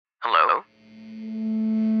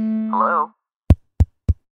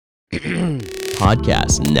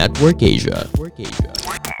Podcast Network Asia.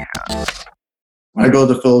 When I go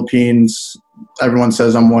to the Philippines, everyone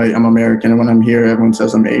says I'm white, I'm American, and when I'm here, everyone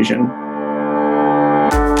says I'm Asian.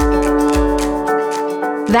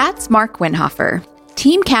 That's Mark Winhofer,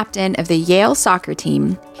 team captain of the Yale soccer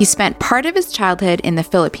team. He spent part of his childhood in the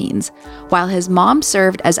Philippines, while his mom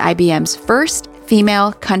served as IBM's first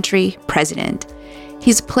female country president.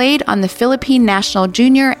 He's played on the Philippine national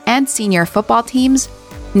junior and senior football teams,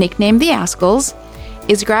 nicknamed the Ascals,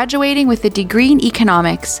 is graduating with a degree in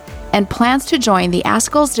economics, and plans to join the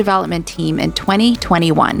Ascals development team in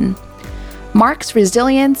 2021. Mark's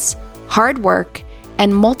resilience, hard work,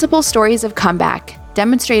 and multiple stories of comeback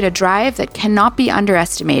demonstrate a drive that cannot be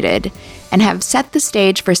underestimated and have set the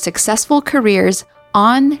stage for successful careers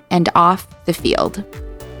on and off the field.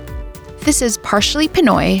 This is Partially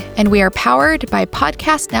Pinoy, and we are powered by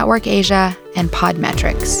Podcast Network Asia and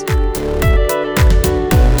Podmetrics.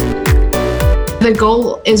 The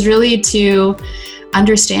goal is really to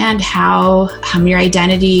understand how your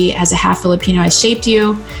identity as a half Filipino has shaped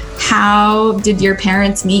you. How did your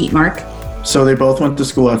parents meet, Mark? So they both went to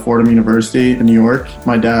school at Fordham University in New York.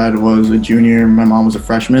 My dad was a junior, my mom was a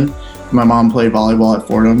freshman. My mom played volleyball at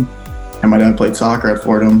Fordham, and my dad played soccer at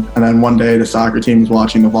Fordham. And then one day the soccer team was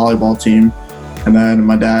watching the volleyball team, and then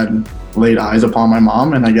my dad laid eyes upon my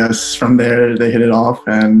mom, and I guess from there they hit it off,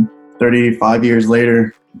 and 35 years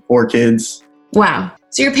later, 4 kids. Wow.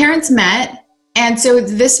 So your parents met, and so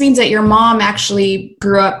this means that your mom actually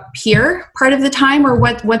grew up here part of the time, or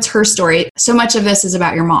what's her story? So much of this is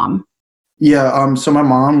about your mom. Yeah, so my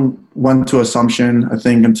mom went to Assumption, I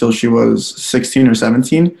think, until she was 16 or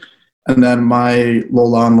 17. And then my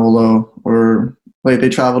Lola and Lolo they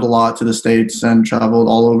traveled a lot to the States and traveled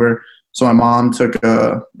all over. So my mom took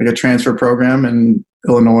a transfer program in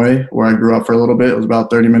Illinois, where I grew up for a little bit. It was about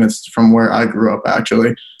 30 minutes from where I grew up,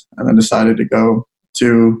 actually. And then decided to go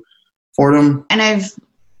to Fordham. And I've,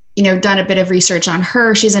 done a bit of research on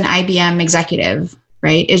her. She's an IBM executive,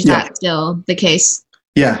 right? Is that still the case?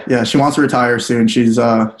 Yeah. She wants to retire soon. She's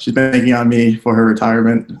banking on me for her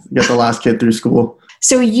retirement. Get the last kid through school.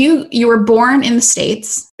 So you were born in the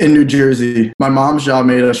States? In New Jersey. My mom's job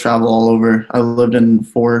made us travel all over. I lived in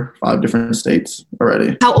 4 or 5 different states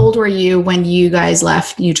already. How old were you when you guys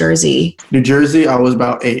left New Jersey? New Jersey, I was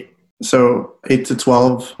about 8. So 8 to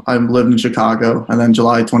 12, I lived in Chicago. And then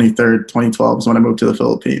July 23rd, 2012 is when I moved to the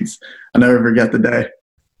Philippines. I'll never forget the day.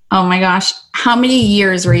 Oh my gosh. How many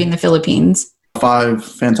years were you in the Philippines? 5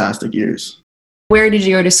 fantastic years. Where did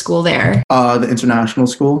you go to school there? The international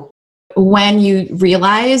school. When you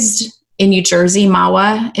realized in New Jersey,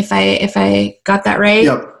 Mawa, if I got that right?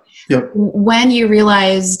 Yep. When you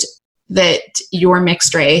realized that you're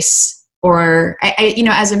mixed race, or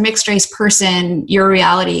as a mixed race person, your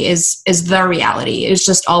reality is the reality. It's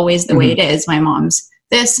just always the way it is. My mom's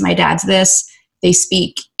this, my dad's this. They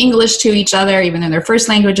speak English to each other, even though their first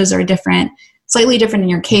languages are different, slightly different in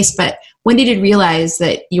your case. But when did you realize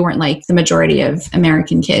that you weren't like the majority of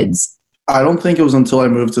American kids? I don't think it was until I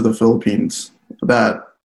moved to the Philippines that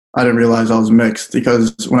I didn't realize I was mixed,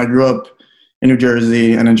 because when I grew up in New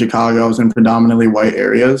Jersey and in Chicago, I was in predominantly white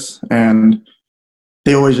areas, and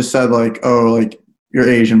they always just said you're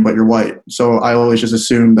Asian, but you're white. So I always just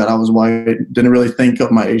assumed that I was white. Didn't really think of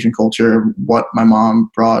my Asian culture, what my mom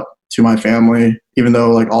brought to my family. Even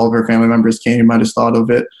though all of her family members came, I just thought of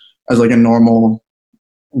it as a normal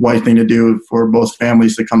white thing to do for both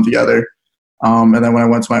families to come together. And then when I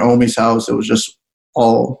went to my Omi's house, it was just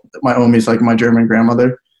all my Omi's, my German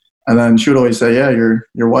grandmother. And then she would always say, yeah,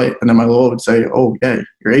 you're white. And then my Lola would say, oh, yeah,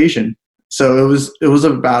 you're Asian. So it was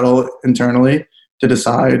a battle internally to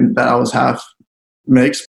decide that I was half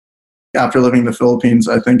mixed. After living in the Philippines,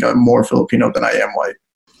 I think I'm more Filipino than I am white.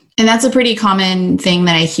 And that's a pretty common thing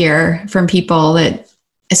that I hear from people, that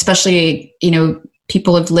especially,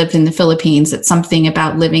 people have lived in the Philippines, that something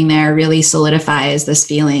about living there really solidifies this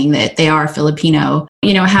feeling that they are Filipino.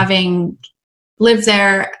 Having lived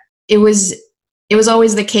there, it was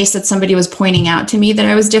always the case that somebody was pointing out to me that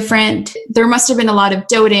I was different. There must have been a lot of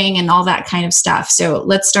doting and all that kind of stuff. So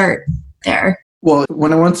let's start there. Well,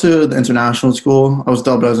 when I went to the international school, I was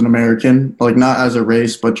dubbed as an American, not as a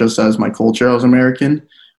race, but just as my culture, I was American.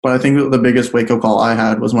 But I think the biggest wake-up call I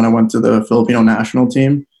had was when I went to the Filipino national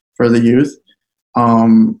team for the youth.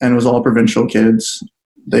 And it was all provincial kids.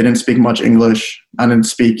 They didn't speak much English. I didn't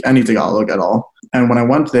speak any Tagalog at all. And when I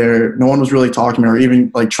went there, no one was really talking to me, or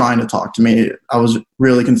even trying to talk to me. I was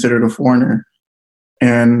really considered a foreigner.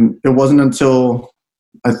 And it wasn't until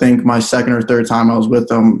I think my second or third time I was with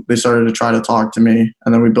them, they started to try to talk to me,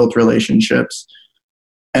 and then we built relationships.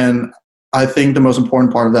 And I think the most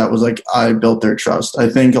important part of that was like I built their trust. I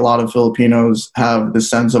think a lot of Filipinos have this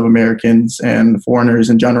sense of Americans and foreigners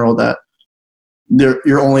in general that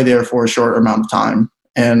you're only there for a short amount of time,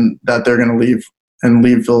 and that they're going to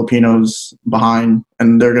leave Filipinos behind,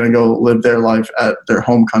 and they're going to go live their life at their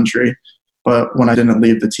home country. But when I didn't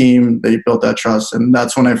leave the team, they built that trust, and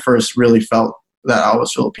that's when I first really felt that I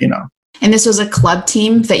was Filipino. And this was a club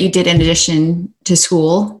team that you did in addition to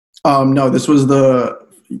school? No, this was the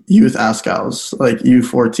youth ASCALs, like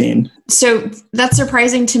U14. So that's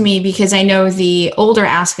surprising to me because I know the older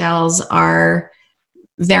ASCALs are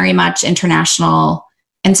very much international.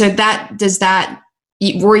 And so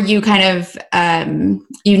were you kind of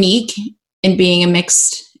unique in being a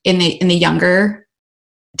mixed in the younger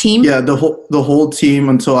team? Yeah, the whole team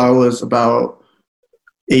until I was about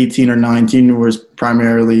 18 or 19 was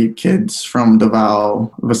primarily kids from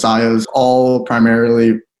Davao, Visayas, all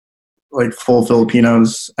primarily like full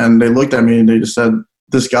Filipinos. And they looked at me and they just said,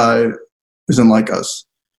 this guy isn't like us.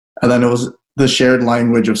 And then it was the shared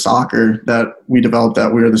language of soccer that we developed,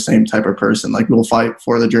 that we were the same type of person. Like we'll fight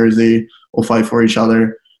for the jersey, we'll fight for each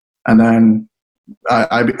other. And then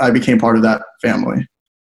I became part of that family.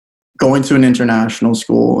 Going to an international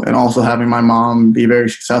school and also having my mom be very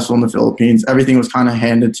successful in the Philippines, everything was kind of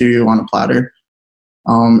handed to you on a platter.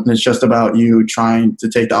 It's just about you trying to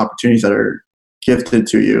take the opportunities that are gifted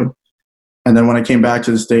to you. And then when I came back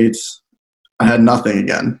to the States, I had nothing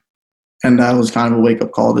again. And that was kind of a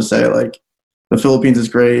wake-up call to say, like, the Philippines is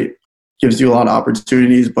great, gives you a lot of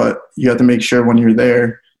opportunities, but you have to make sure when you're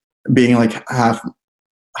there, being like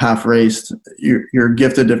half raced, you're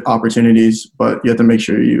gifted opportunities, but you have to make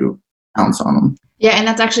sure you pounce on them. Yeah, and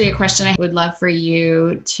that's actually a question I would love for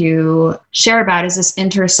you to share about, is this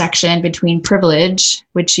intersection between privilege,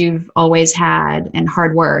 which you've always had, and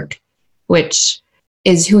hard work, which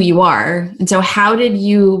is who you are. And so how did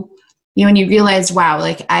you when you realize, wow,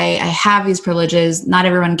 like I have these privileges, not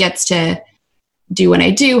everyone gets to do what I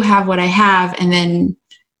do, have what I have, and then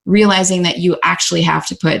realizing that you actually have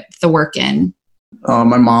to put the work in?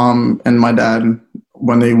 My mom and my dad,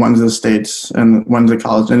 when they went to the States and went to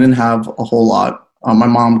college, they didn't have a whole lot. My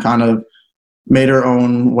mom kind of made her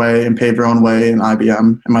own way and paved her own way in IBM.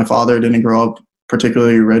 And my father didn't grow up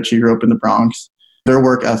particularly rich. He grew up in the Bronx. Their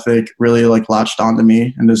work ethic really like latched onto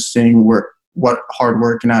me, and just seeing what hard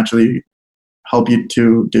work can actually help you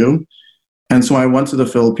to do. And so I went to the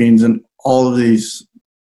Philippines, and all of these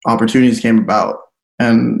opportunities came about.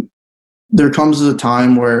 And there comes a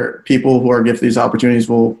time where people who are gifted these opportunities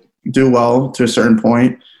will do well to a certain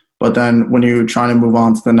point. But then when you're trying to move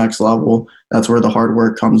on to the next level, that's where the hard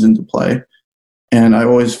work comes into play. And I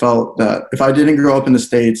always felt that if I didn't grow up in the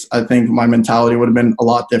States, I think my mentality would have been a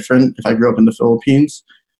lot different if I grew up in the Philippines,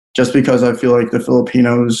 just because I feel like the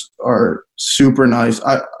Filipinos are super nice.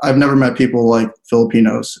 I've never met people like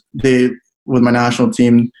Filipinos. With my national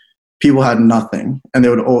team, people had nothing. And they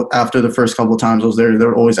would, after the first couple of times I was there, they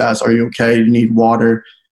would always ask, are you okay? Do you need water?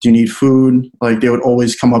 Do you need food? Like, they would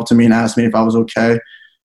always come up to me and ask me if I was okay.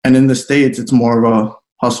 And in the States, it's more of a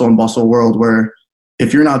hustle and bustle world where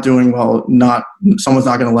if you're not doing well, someone's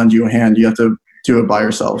not going to lend you a hand. You have to do it by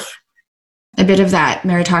yourself. A bit of that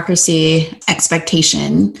meritocracy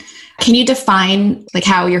expectation. Can you define like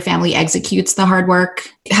how your family executes the hard work?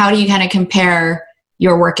 How do you kind of compare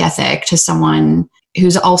your work ethic to someone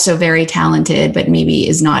who's also very talented, but maybe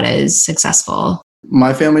is not as successful?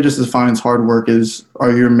 My family just defines hard work as,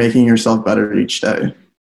 are you making yourself better each day?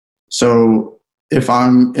 So if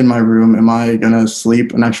I'm in my room, am I going to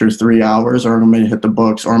sleep an extra 3 hours, or am I going to hit the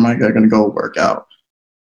books, or am I going to go work out?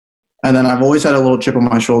 And then I've always had a little chip on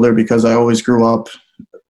my shoulder because I grew up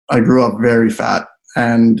very fat,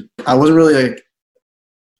 and I wasn't really like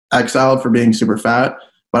exiled for being super fat,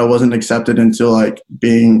 but I wasn't accepted into like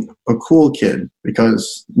being a cool kid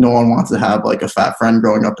because no one wants to have like a fat friend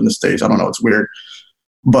growing up in the States. I don't know, it's weird.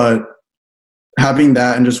 But having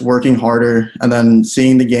that and just working harder and then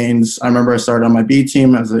seeing the gains. I remember I started on my B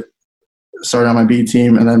team and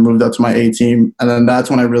then moved up to my A team. And then that's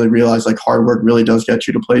when I really realized like hard work really does get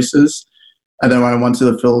you to places. And then when I went to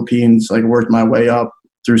the Philippines, like worked my way up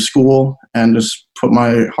through school and just put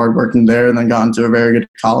my hard work in there, and then got into a very good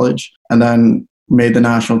college and then made the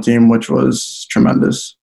national team, which was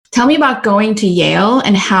tremendous. Tell me about going to Yale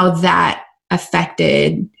and how that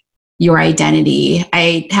affected your identity.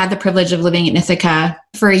 I had the privilege of living in Ithaca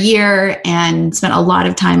for a year and spent a lot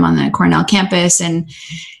of time on the Cornell campus. And,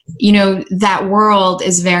 that world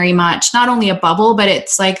is very much not only a bubble, but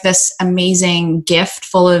it's like this amazing gift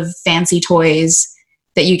full of fancy toys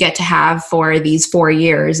that you get to have for these 4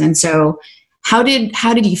 years. And so how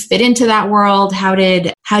did you fit into that world? How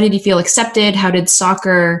did you feel accepted? How did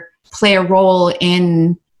soccer play a role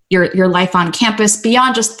in your life on campus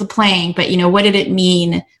beyond just the playing? But, what did it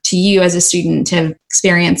mean to you as a student to have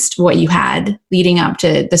experienced what you had leading up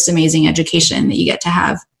to this amazing education that you get to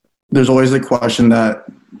have? There's always a question that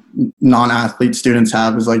non-athlete students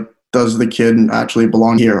have is like, does the kid actually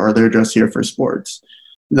belong here, or they're just here for sports?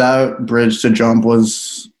 That bridge to jump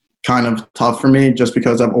was kind of tough for me just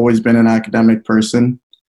because I've always been an academic person,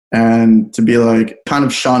 and to be like kind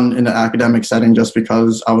of shunned in an academic setting just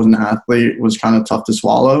because I was an athlete was kind of tough to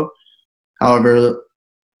swallow. However,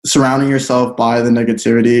 surrounding yourself by the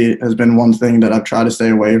negativity has been one thing that I've tried to stay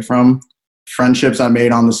away from. Friendships I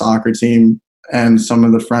made on the soccer team and some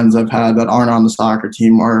of the friends I've had that aren't on the soccer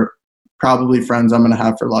team are probably friends I'm going to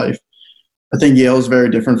have for life. I think Yale is very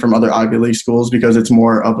different from other Ivy League schools because it's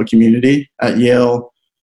more of a community. At Yale,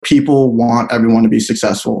 people want everyone to be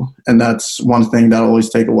successful. And that's one thing that I always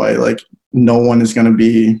take away. Like, no one is going to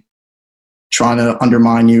be trying to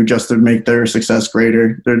undermine you just to make their success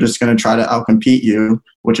greater. They're just going to try to outcompete you,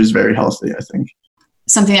 which is very healthy, I think.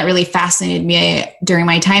 Something that really fascinated me during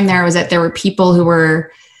my time there was that there were people who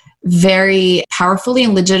were very powerfully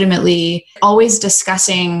and legitimately always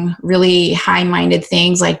discussing really high-minded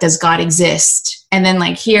things like, does God exist? And then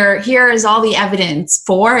like, here is all the evidence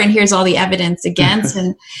for, and here's all the evidence against.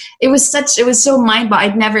 And it was so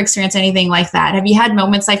mind-boggling. I'd never experienced anything like that. Have you had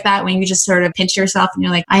moments like that when you just sort of pinch yourself and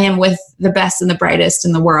you're like, I am with the best and the brightest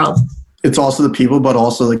in the world? It's also the people, but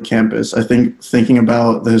also the campus. I think thinking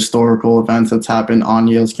about the historical events that's happened on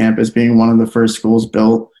Yale's campus, being one of the first schools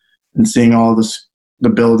built and seeing all the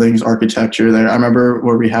buildings, architecture there. I remember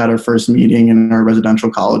where we had our first meeting in our residential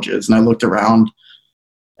colleges, and I looked around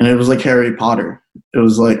and it was like Harry Potter. It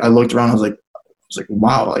was like, I looked around, I was like,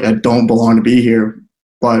 wow, like I don't belong to be here,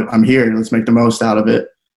 but I'm here. Let's make the most out of it.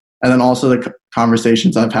 And then also the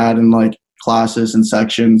conversations I've had in like classes and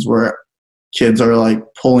sections where kids are like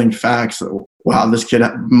pulling facts. Wow, this kid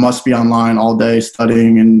must be online all day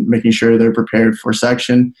studying and making sure they're prepared for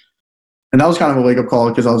section. And that was kind of a wake-up call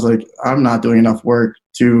because I was like, I'm not doing enough work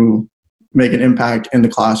to make an impact in the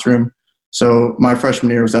classroom. So my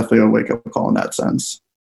freshman year was definitely a wake-up call in that sense.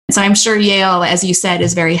 So I'm sure Yale, as you said,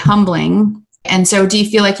 is very humbling. And so do you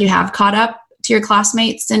feel like you have caught up to your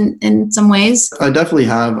classmates in some ways? I definitely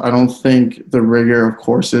have. I don't think the rigor of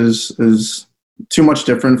courses is too much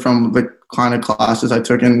different from the kind of classes I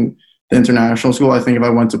took in the international school. I think if I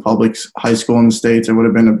went to public high school in the States, it would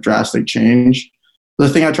have been a drastic change. The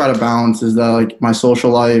thing I try to balance is that like my social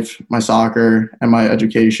life, my soccer, and my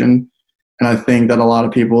education. And I think that a lot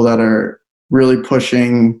of people that are really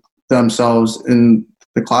pushing themselves in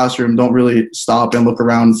the classroom don't really stop and look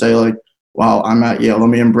around and say like, wow, I'm at Yale. Let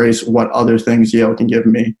me embrace what other things Yale can give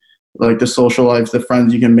me. Like the social life, the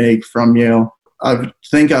friends you can make from Yale. I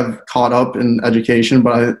think I've caught up in education,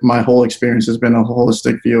 but my whole experience has been a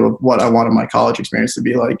holistic view of what I wanted my college experience to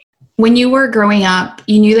be like. When you were growing up,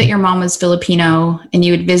 you knew that your mom was Filipino and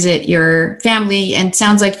you would visit your family. And it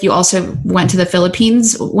sounds like you also went to the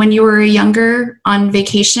Philippines when you were younger on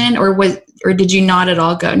vacation, or did you not at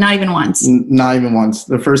all go? Not even once? Not even once.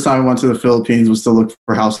 The first time I went to the Philippines was to look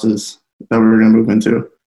for houses that we were going to move into.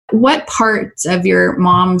 What parts of your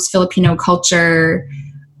mom's Filipino culture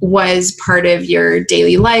was part of your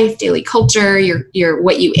daily life, daily culture, your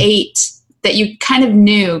what you ate, that you kind of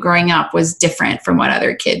knew growing up was different from what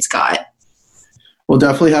other kids got? Well,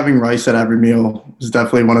 definitely having rice at every meal was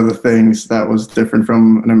definitely one of the things that was different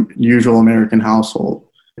from an usual American household.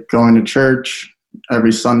 Going to church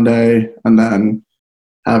every Sunday and then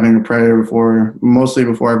having a prayer mostly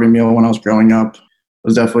before every meal when I was growing up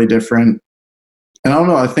was definitely different. And I don't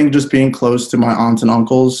know, I think just being close to my aunts and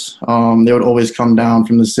uncles, they would always come down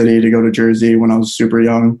from the city to go to Jersey when I was super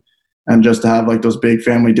young. And just to have like those big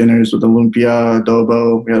family dinners with the lumpia,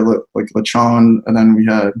 adobo, we had like lechon, and then we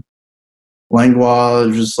had lengua.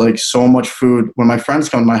 There's just like so much food. When my friends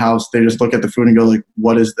come to my house, they just look at the food and go like,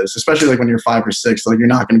 what is this? Especially like when you're 5 or 6, like you're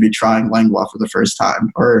not going to be trying lengua for the first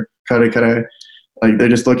time or kare. Like they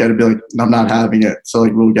just look at it and be like, I'm not having it. So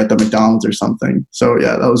like we'll get the McDonald's or something. So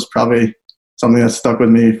yeah, that was probably something that stuck with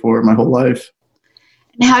me for my whole life.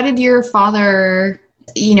 And how did your father,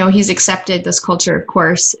 he's accepted this culture, of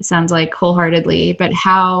course, it sounds like wholeheartedly, but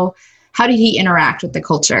how did he interact with the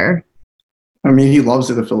culture? I mean, he loves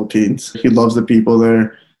the Philippines. He loves the people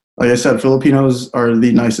there. Like I said, Filipinos are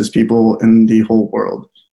the nicest people in the whole world.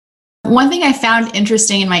 One thing I found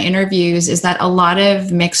interesting in my interviews is that a lot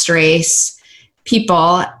of mixed race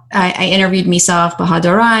people, I interviewed Misaf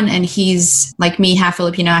Bahaduran, and he's like me, half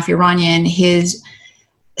Filipino, half Iranian. His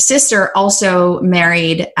sister also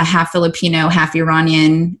married a half Filipino, half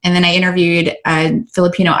Iranian. And then I interviewed a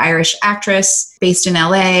Filipino-Irish actress based in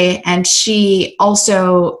LA, and she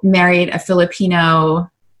also married a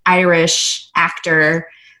Filipino-Irish actor.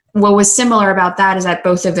 What was similar about that is that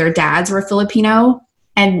both of their dads were Filipino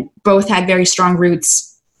and both had very strong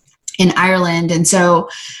roots in Ireland. And so,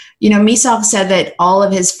 Misag said that all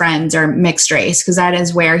of his friends are mixed race because that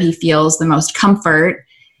is where he feels the most comfort.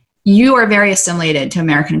 You are very assimilated to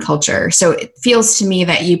American culture. So it feels to me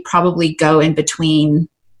that you probably go in between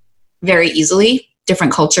very easily,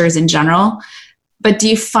 different cultures in general. But do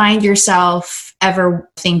you find yourself ever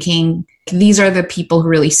thinking, these are the people who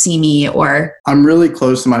really see me? Or I'm really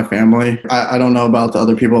close to my family. I don't know about the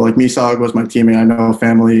other people. Like Misag was my teammate. I know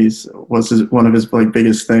families was one of his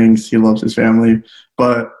biggest things. He loves his family.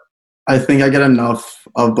 But I think I get enough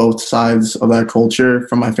of both sides of that culture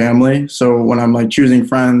from my family. So when I'm choosing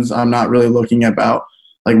friends, I'm not really looking about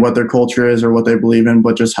what their culture is or what they believe in,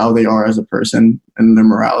 but just how they are as a person and their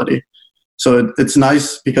morality. So it's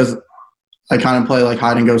nice because I kind of play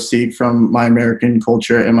hide and go seek from my American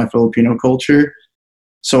culture and my Filipino culture.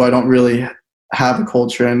 So I don't really have a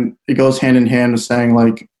culture, and it goes hand in hand with saying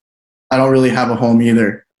I don't really have a home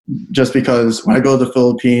either. Just because when I go to the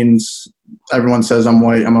Philippines, everyone says I'm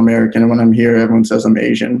white, I'm American, and when I'm here, everyone says I'm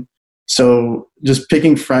Asian. So just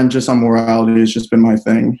picking friends just on morality has just been my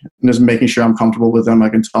thing. And just making sure I'm comfortable with them, I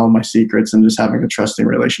can tell them my secrets, and just having a trusting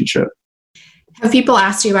relationship. Have people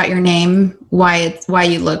asked you about your name, why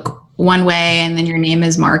you look one way, and then your name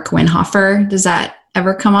is Mark Winhofer? Does that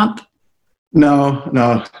ever come up? No,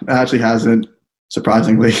 it actually hasn't,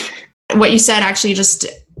 surprisingly. What you said actually just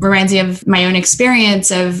reminds me of my own experience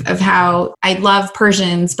of how I love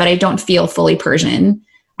Persians, but I don't feel fully Persian.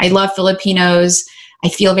 I love Filipinos. I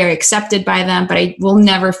feel very accepted by them, but I will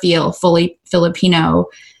never feel fully Filipino.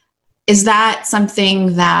 Is that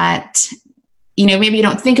something that, maybe you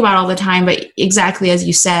don't think about all the time, but exactly as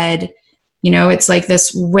you said, it's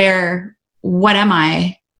this, what am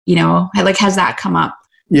I? Has that come up?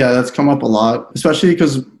 Yeah, that's come up a lot, especially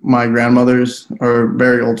because my grandmothers are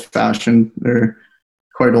very old fashioned. They're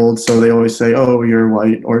quite old, so they always say, oh, you're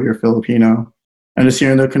white or you're Filipino. And just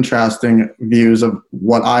hearing the contrasting views of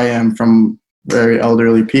what I am from very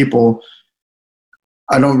elderly people,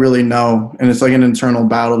 I don't really know. And it's an internal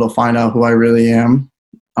battle to find out who I really am.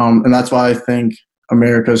 And that's why I think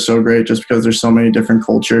America is so great, just because there's so many different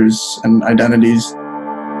cultures and identities.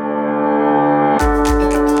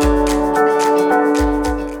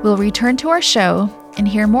 We'll return to our show and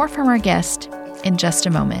hear more from our guest in just a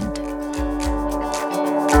moment.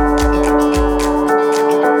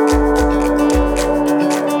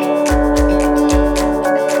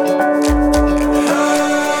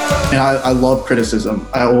 And I love criticism.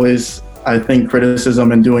 I think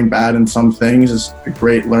criticism and doing bad in some things is a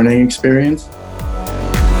great learning experience.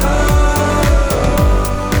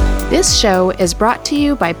 This show is brought to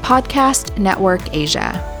you by Podcast Network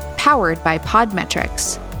Asia, powered by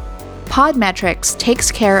Podmetrics. Podmetrics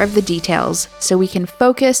takes care of the details so we can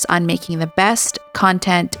focus on making the best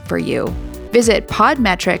content for you. Visit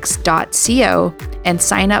podmetrics.co and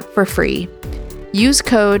sign up for free. Use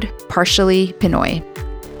code PartiallyPinoy.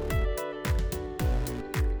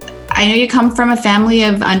 I know you come from a family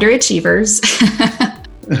of underachievers.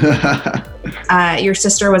 Your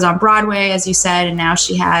sister was on Broadway, as you said, and now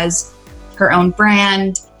she has her own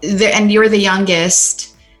brand. And you're the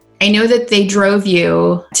youngest. I know that they drove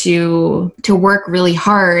you to work really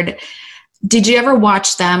hard. Did you ever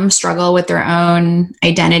watch them struggle with their own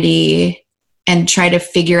identity and try to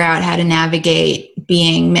figure out how to navigate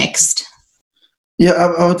being mixed? Yeah,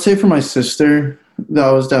 I would say for my sister,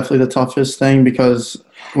 that was definitely the toughest thing, because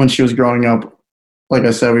when she was growing up, like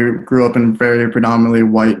I said, we grew up in very predominantly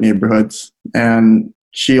white neighborhoods. And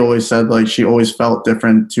she always said she always felt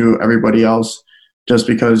different to everybody else, just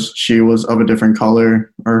because she was of a different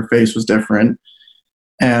color or her face was different.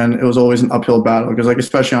 And it was always an uphill battle because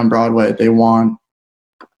especially on Broadway, they want,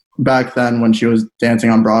 back then when she was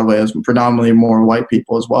dancing on Broadway, it was predominantly more white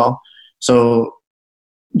people as well. So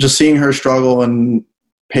just seeing her struggle and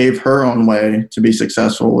pave her own way to be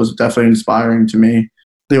successful was definitely inspiring to me.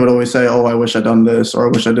 They would always say, oh, I wish I'd done this, or I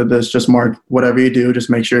wish I did this. Just Mark, whatever you do, just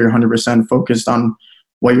make sure you're 100% focused on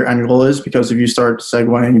what your end goal is, because if you start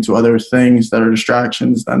segueing into other things that are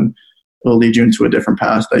distractions, then it'll lead you into a different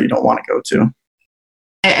path that you don't want to go to.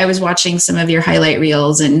 I was watching some of your highlight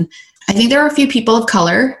reels, and I think there are a few people of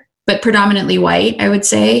color, but predominantly white, I would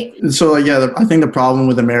say. So I think the problem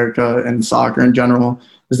with America and soccer in general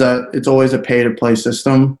is that it's always a pay-to-play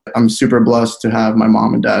system. I'm super blessed to have my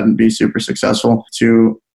mom and dad and be super successful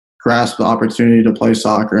to grasp the opportunity to play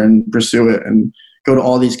soccer and pursue it and go to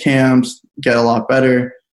all these camps, get a lot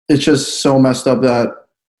better. It's just so messed up that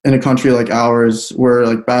in a country like ours, where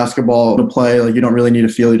like basketball to play, like you don't really need a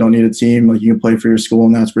field, you don't need a team, like you can play for your school,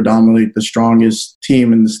 and that's predominantly the strongest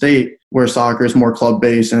team in the state, where soccer is more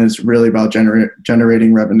club-based and it's really about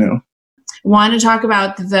generating revenue. Want to talk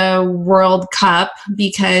about the World Cup,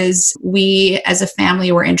 because we as a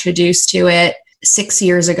family were introduced to it 6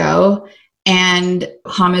 years ago, and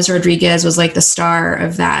James Rodriguez was like the star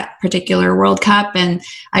of that particular World Cup, and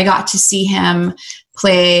I got to see him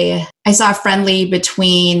play. I saw a friendly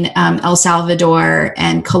between El Salvador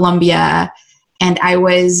and Colombia, and I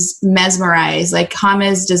was mesmerized. Like,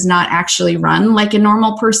 James does not actually run like a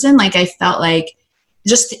normal person. Like, I felt like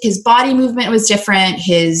just his body movement was different.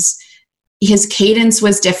 His cadence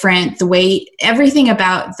was different. The way, everything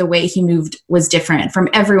about the way he moved was different from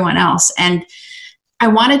everyone else. And I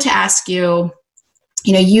wanted to ask you,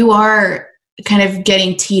 you are kind of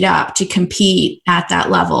getting teed up to compete at that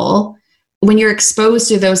level. When you're exposed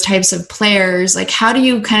to those types of players, like, how do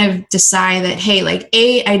you kind of decide that, hey, like,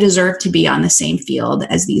 A, I deserve to be on the same field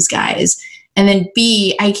as these guys, and then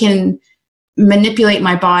B, I can manipulate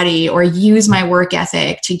my body or use my work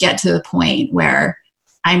ethic to get to the point where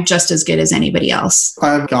I'm just as good as anybody else?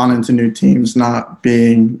 I've gone into new teams not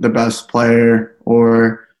being the best player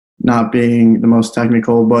or not being the most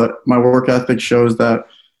technical, but my work ethic shows that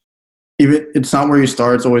even it's not where you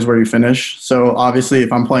start, it's always where you finish. So obviously,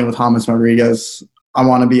 if I'm playing with James Rodriguez, I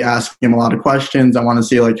want to be asking him a lot of questions. I want to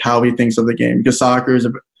see like how he thinks of the game, because soccer is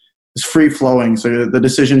free flowing. So the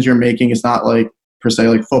decisions you're making is not like per se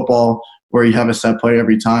like football, where you have a set play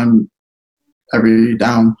every time, every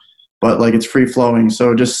down, but like it's free flowing.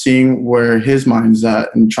 So just seeing where his mind's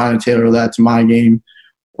at and trying to tailor that to my game,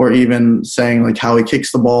 or even saying like how he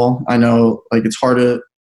kicks the ball. I know like it's hard to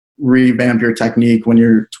revamp your technique when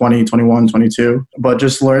you're 20, 21, 22, but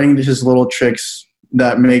just learning his little tricks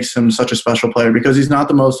that makes him such a special player, because he's not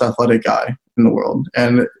the most athletic guy in the world.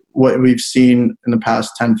 And what we've seen in the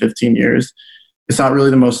past 10, 15 years, it's not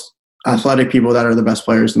really the most athletic people that are the best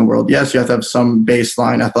players in the world. Yes, you have to have some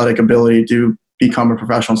baseline athletic ability to become a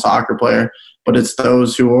professional soccer player, but it's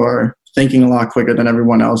those who are thinking a lot quicker than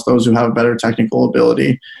everyone else, those who have better technical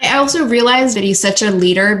ability. I also realized that he's such a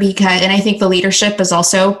leader, and I think the leadership is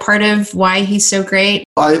also part of why he's so great.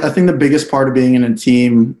 I think the biggest part of being in a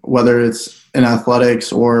team, whether it's in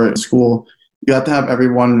athletics or in school, you have to have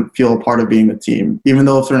everyone feel a part of being the team. Even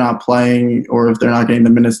though if they're not playing or if they're not getting the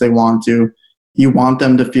minutes they want to, you want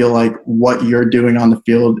them to feel like what you're doing on the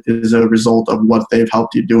field is a result of what they've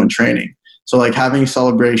helped you do in training. So like having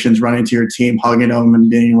celebrations, running to your team, hugging them and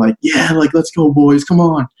being like, yeah, like, let's go boys, come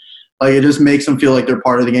on. Like, it just makes them feel like they're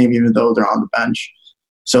part of the game, even though they're on the bench.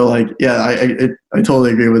 So like, yeah, I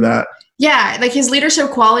totally agree with that. Yeah. Like, his leadership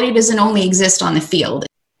quality doesn't only exist on the field.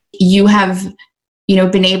 You have,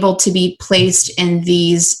 been able to be placed in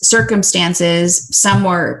these circumstances. Some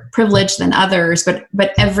more privileged than others,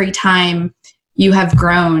 but every time you have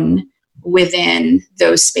grown within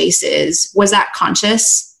those spaces. Was that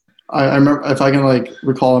conscious? I remember, if I can like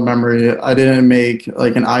recall a memory, I didn't make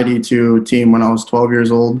like an ID2 team when I was 12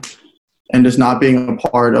 years old, and just not being a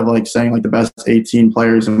part of like saying like the best 18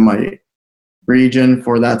 players in my region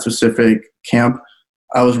for that specific camp,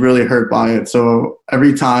 I was really hurt by it. So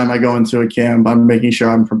every time I go into a camp, I'm making sure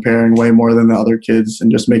I'm preparing way more than the other kids and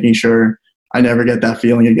just making sure I never get that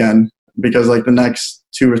feeling again, because like the next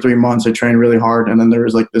 2 or 3 months I trained really hard, and then there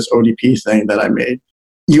was like this ODP thing that I made.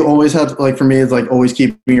 You always have, like, for me, it's like always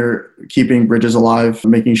keeping bridges alive,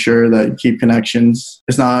 making sure that you keep connections.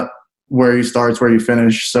 It's not where you start, it's where you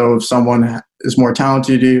finish. So if someone is more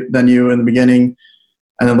talented than you in the beginning,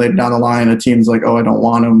 and then later down the line, a team's like, oh, I don't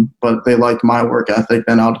want them, but they like my work ethic,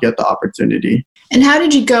 then I'll get the opportunity. And how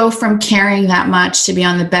did you go from caring that much to be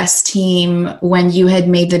on the best team when you had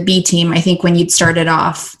made the B team, I think when you'd started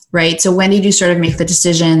off, right? So when did you sort of make the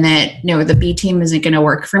decision that, no, the B team isn't going to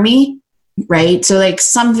work for me? Right. So like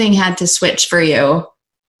something had to switch for you.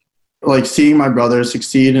 Like seeing my brothers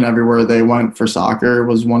succeed and everywhere they went for soccer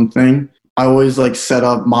was one thing. I always like set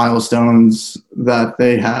up milestones that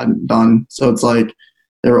they had done. So it's like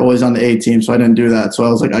they were always on the A team. So I didn't do that. So I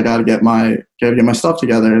was like, I got to get my stuff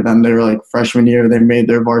together. And then they were like freshman year, they made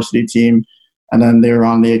their varsity team, and then they were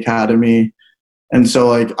on the academy. And so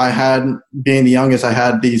like I had, being the youngest, I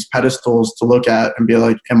had these pedestals to look at and be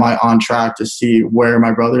like, am I on track to see where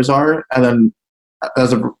my brothers are? And then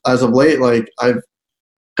as of late, like I've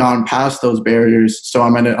gone past those barriers. So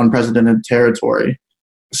I'm in an unprecedented territory.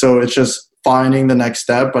 So it's just finding the next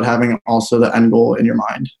step, but having also the end goal in your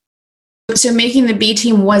mind. So making the B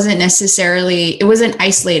team wasn't necessarily, it wasn't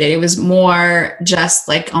isolated. It was more just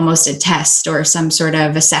like almost a test or some sort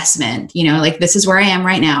of assessment, like this is where I am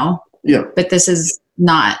right now. Yeah. But this is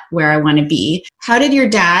not where I want to be. How did your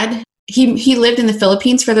dad, he lived in the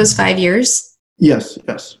Philippines for those 5 years? Yes.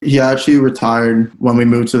 He actually retired when we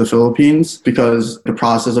moved to the Philippines because the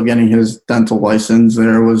process of getting his dental license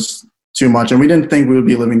there was too much. And we didn't think we would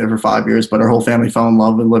be living there for 5 years, but our whole family fell in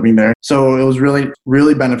love with living there. So it was really,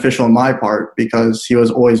 really beneficial on my part because he was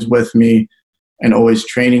always with me and always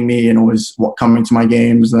training me and always coming to my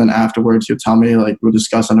games. And then afterwards, he'll tell me, like, we'll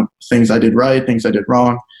discuss on things I did right, things I did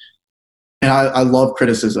wrong. And I love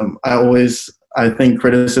criticism. I think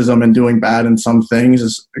criticism and doing bad in some things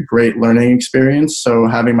is a great learning experience. So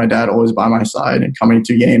having my dad always by my side and coming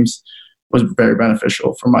to games was very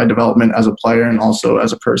beneficial for my development as a player and also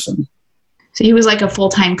as a person. So he was like a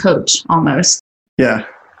full-time coach almost. Yeah.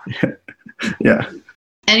 Yeah.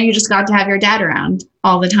 And you just got to have your dad around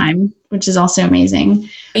all the time, which is also amazing.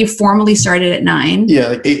 You formally started at 9. Yeah,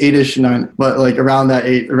 like 8-ish, 9, but like around that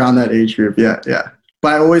age group. Yeah.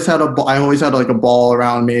 But I always had like a ball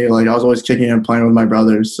around me. Like I was always kicking and playing with my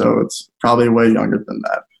brothers. So it's probably way younger than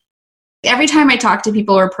that. Every time I talk to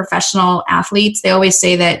people who are professional athletes, they always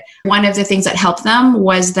say that one of the things that helped them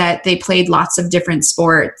was that they played lots of different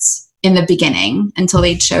sports in the beginning until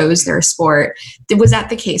they chose their sport. Was that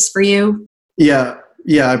the case for you? Yeah.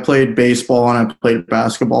 I played baseball and I played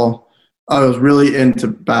basketball. I was really into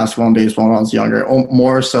basketball and baseball when I was younger,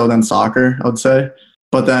 more so than soccer, I would say.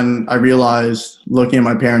 But then I realized, looking at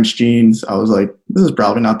my parents' genes, I was like, this is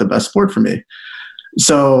probably not the best sport for me.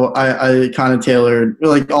 So I kind of tailored,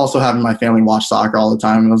 like also having my family watch soccer all the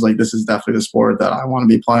time. And I was like, this is definitely the sport that I want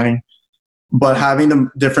to be playing. But having the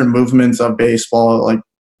different movements of baseball, like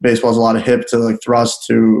baseball is a lot of hip to like thrust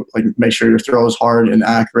to like make sure your throw is hard and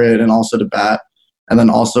accurate and also to bat. And then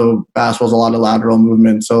also basketball is a lot of lateral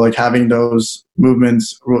movement. So like having those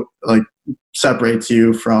movements like separates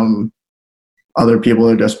you from other people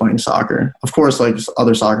that are just playing soccer. Of course, like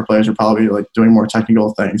other soccer players are probably like doing more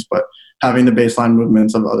technical things, but having the baseline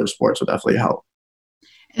movements of other sports would definitely help.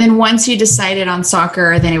 And then once you decided on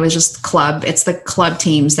soccer, then it was just club. It's the club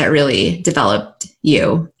teams that really developed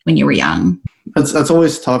you when you were young. That's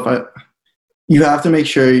always tough. You have to make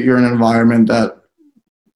sure you're in an environment that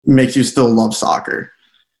makes you still love soccer.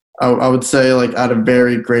 I would say like I had a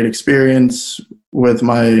very great experience with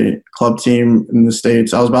my club team in the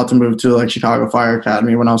States. I was about to move to like Chicago Fire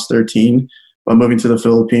Academy when I was 13, but moving to the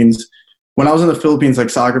Philippines. When I was in the Philippines, like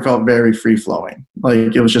soccer felt very free flowing.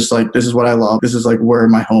 Like it was just like, this is what I love. This is like where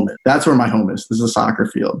my home is. That's where my home is. This is a soccer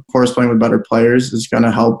field. Of course, playing with better players is going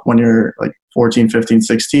to help when you're like 14, 15,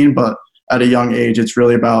 16. But at a young age, it's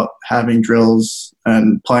really about having drills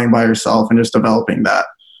and playing by yourself and just developing that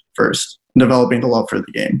first, developing the love for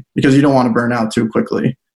the game because you don't want to burn out too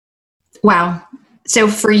quickly. Wow. So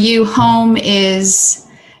for you, home is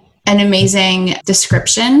an amazing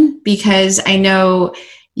description because I know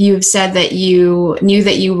you've said that you knew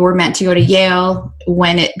that you were meant to go to Yale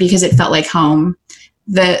because it felt like home.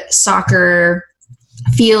 The soccer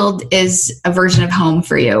field is a version of home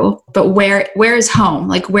for you, but where is home?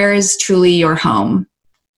 Like where is truly your home?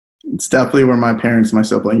 It's definitely where my parents and my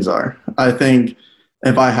siblings are. I think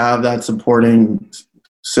if I have that supporting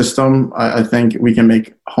system, I think we can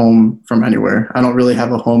make home from anywhere. I don't really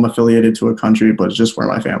have a home affiliated to a country, but it's just where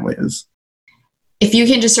my family is. If you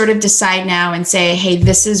can just sort of decide now and say, hey,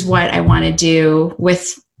 this is what I want to do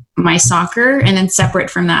with my soccer, and then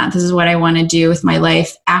separate from that, this is what I want to do with my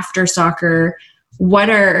life after soccer, what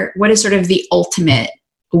is sort of the ultimate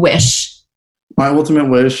wish? My ultimate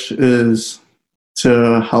wish is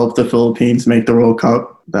to help the Philippines make the World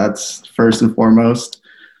Cup. That's first and foremost.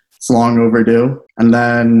 It's long overdue. And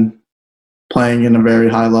then playing in a very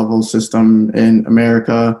high level system in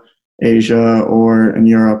America, Asia, or in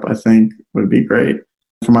Europe, I think would be great.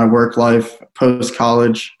 For my work life,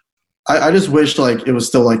 post-college, I just wish like it was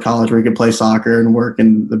still like college where you could play soccer and work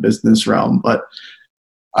in the business realm. But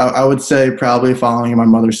I would say probably following in my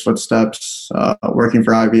mother's footsteps, working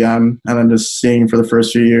for IBM, and then just seeing for the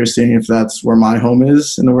first few years, seeing if that's where my home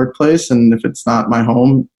is in the workplace. And if it's not my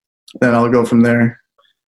home, then I'll go from there.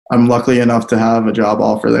 I'm lucky enough to have a job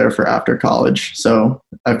offer there for after college. So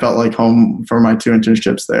I felt like home for my 2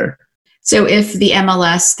 internships there. So if the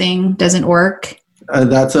MLS thing doesn't work?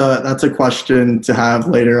 That's a question to have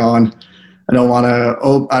later on. I don't want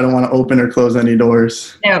to open or close any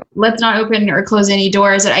doors. No, let's not open or close any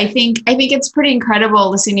doors. I think it's pretty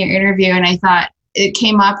incredible listening to your interview. And I thought it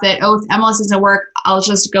came up that, if MLS doesn't work, I'll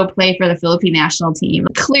just go play for the Philippine national team.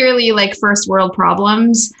 Clearly like first world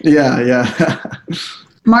problems. Yeah.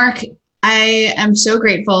 Mark, I am so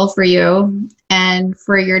grateful for you and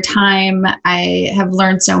for your time. I have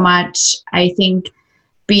learned so much. I think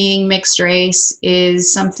being mixed race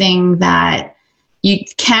is something that you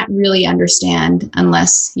can't really understand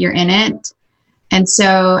unless you're in it. And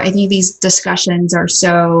so I think these discussions are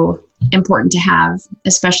so important to have,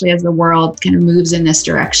 especially as the world kind of moves in this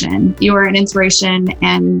direction. You are an inspiration,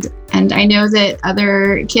 and I know that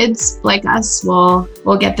other kids like us will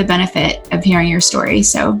get the benefit of hearing your story.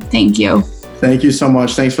 So thank you. Thank you so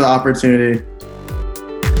much. Thanks for the opportunity.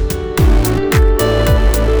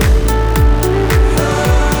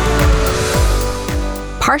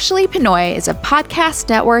 Partially Pinoy is a Podcast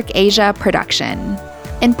Network Asia production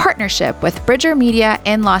in partnership with Bridger Media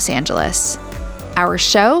in Los Angeles. Our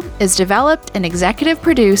show is developed and executive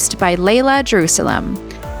produced by Layla Jerusalem.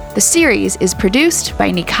 The series is produced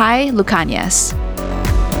by Nikai Lucanias.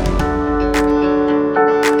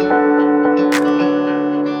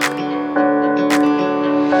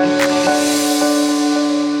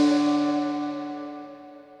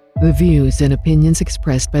 The views and opinions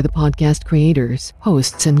expressed by the podcast creators,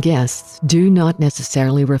 hosts, and guests do not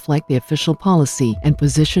necessarily reflect the official policy and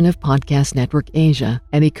position of Podcast Network Asia.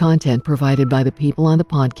 Any content provided by the people on the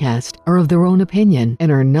podcast are of their own opinion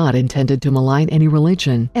and are not intended to malign any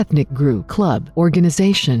religion, ethnic group, club,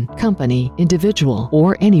 organization, company, individual,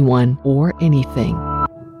 or anyone or anything.